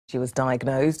She was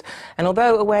diagnosed, and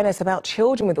although awareness about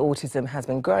children with autism has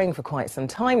been growing for quite some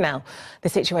time now, the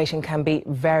situation can be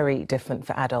very different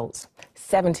for adults.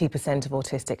 70% of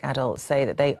autistic adults say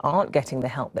that they aren't getting the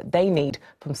help that they need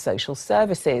from social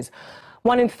services.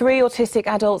 1 in 3 autistic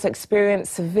adults experience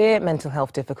severe mental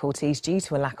health difficulties due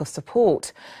to a lack of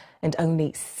support, and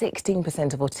only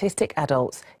 16% of autistic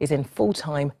adults is in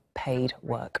full-time paid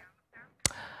work.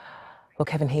 Well,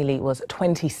 Kevin Healy was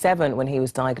 27 when he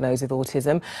was diagnosed with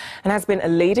autism and has been a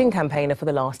leading campaigner for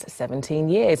the last 17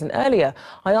 years. And earlier,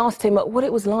 I asked him what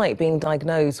it was like being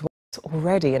diagnosed when he was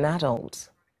already an adult.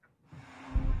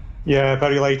 Yeah,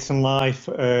 very late in life.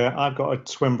 I've got a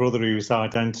twin brother who's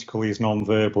identical. He's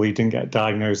non-verbal. He didn't get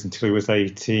diagnosed until he was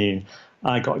 18.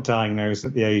 I got diagnosed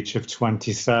at the age of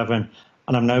 27,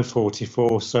 and I'm now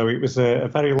 44. So it was a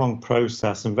very long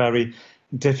process and very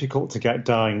difficult to get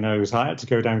diagnosed. I had to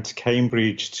go down to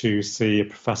Cambridge to see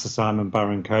Professor Simon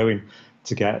Baron-Cohen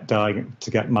to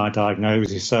get my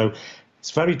diagnosis. So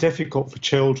it's very difficult for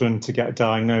children to get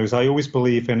diagnosed. I always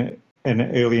believe in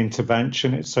early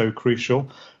intervention. It's so crucial.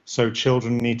 So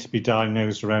children need to be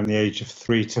diagnosed around the age of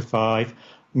 3 to 5,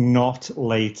 not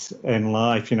late in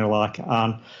life. You know, like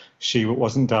Anne, she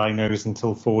wasn't diagnosed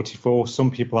until 44. Some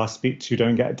people I speak to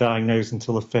don't get diagnosed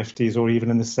until the 50s or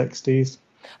even in the 60s.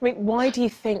 I mean, why do you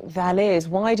think that is?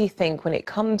 Why do you think when it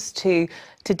comes to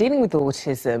dealing with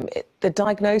autism, the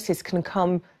diagnosis can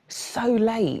come so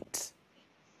late?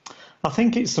 I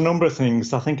think it's a number of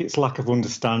things. I think it's lack of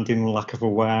understanding, lack of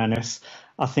awareness.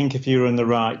 I think if you're in the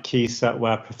right key set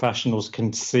where professionals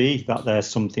can see that there's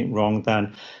something wrong,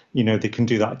 then, you know, they can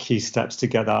do that key steps to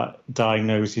get that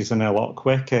diagnosis in a lot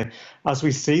quicker. As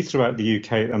we see throughout the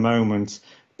UK at the moment,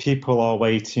 people are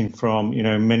waiting from, you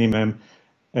know, minimum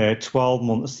 12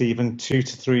 months, even 2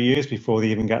 to 3 years before they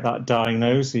even get that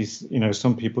diagnosis. You know,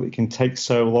 some people, it can take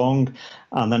so long,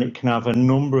 and then it can have a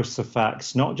number of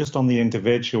effects, not just on the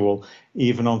individual,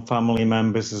 even on family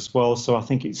members as well. So I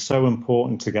think it's so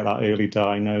important to get that early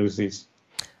diagnosis.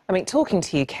 I mean, talking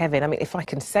to you, Kevin, I mean, if I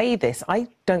can say this, I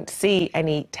don't see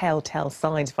any telltale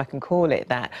signs, if I can call it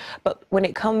that. But when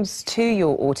it comes to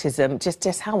your autism,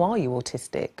 just how are you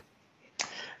autistic?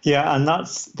 Yeah, and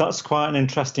that's quite an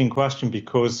interesting question,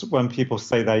 because when people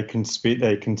say they can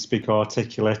speak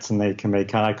articulate and they can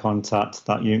make eye contact,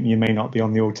 that you may not be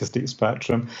on the autistic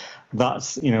spectrum.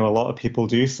 That's, you know, a lot of people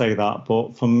do say that,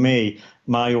 but for me,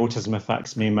 my autism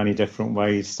affects me in many different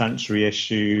ways. Sensory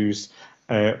issues,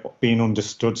 being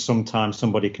understood. Sometimes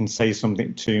somebody can say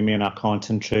something to me and I can't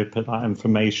interpret that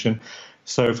information.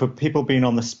 So for people being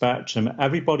on the spectrum,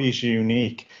 everybody's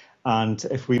unique. And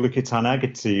if we look at Anne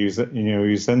Egerty, who's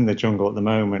in the jungle at the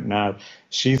moment now,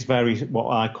 she's very,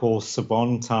 what I call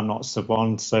savant. I'm not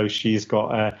savant, so she's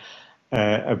got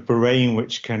a brain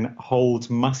which can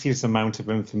hold massive amount of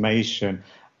information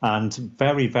and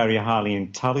very, very highly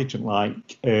intelligent,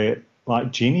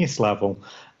 like genius level.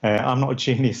 I'm not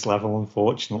genius level,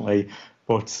 unfortunately,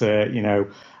 but you know,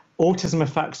 autism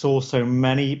affects also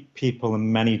many people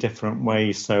in many different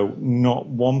ways. So not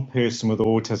one person with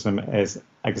autism is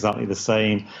exactly the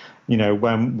same. You know,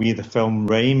 when the film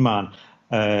Rain Man,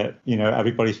 you know,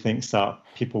 everybody thinks that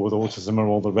people with autism are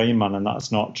all the Rain Man, and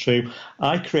that's not true.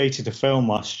 I created a film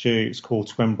last year. It's called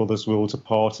Twin Brothers Worlds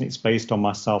Apart, and it's based on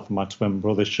myself and my twin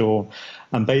brother, Sean.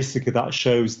 And basically that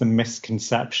shows the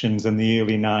misconceptions in the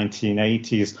early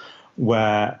 1980s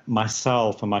where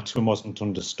myself and my twin wasn't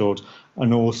understood,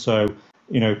 and also,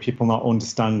 you know, people not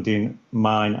understanding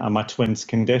mine and my twin's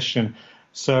condition.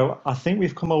 So I think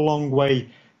we've come a long way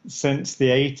since the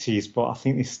 80s, but I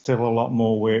think there's still a lot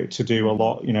more work to do, a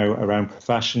lot, you know, around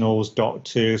professionals,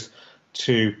 doctors,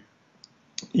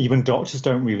 even doctors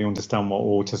don't really understand what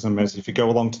autism is. If you go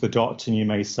along to the doctor and you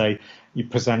may say, you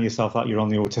present yourself that you're on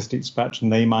the autistic spectrum,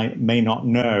 they may not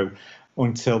know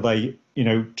until they, you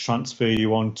know, transfer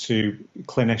you on to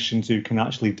clinicians who can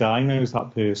actually diagnose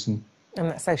that person. And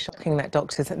that's so shocking that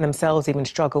doctors themselves even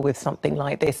struggle with something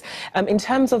like this. In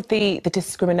terms of the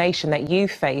discrimination that you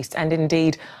faced, and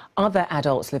indeed other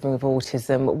adults living with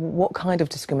autism, what kind of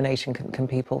discrimination can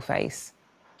people face?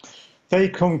 They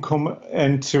can come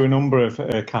into a number of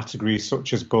categories,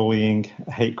 such as bullying,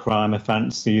 hate crime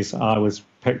offences. I was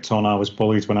picked on, I was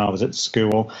bullied when I was at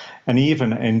school, and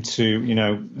even into, you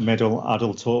know, middle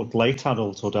adulthood, late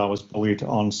adulthood, I was bullied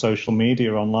on social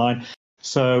media, online.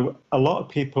 So a lot of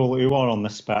people who are on the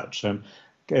spectrum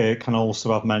can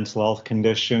also have mental health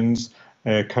conditions,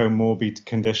 comorbid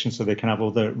conditions, so they can have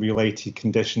other related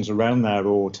conditions around their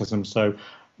autism. So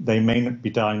they may not be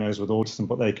diagnosed with autism,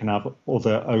 but they can have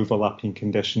other overlapping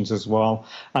conditions as well.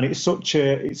 And it's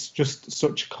just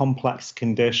such a complex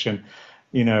condition.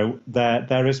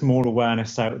 there is more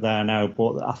awareness out there now,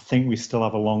 but I think we still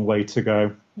have a long way to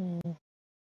go.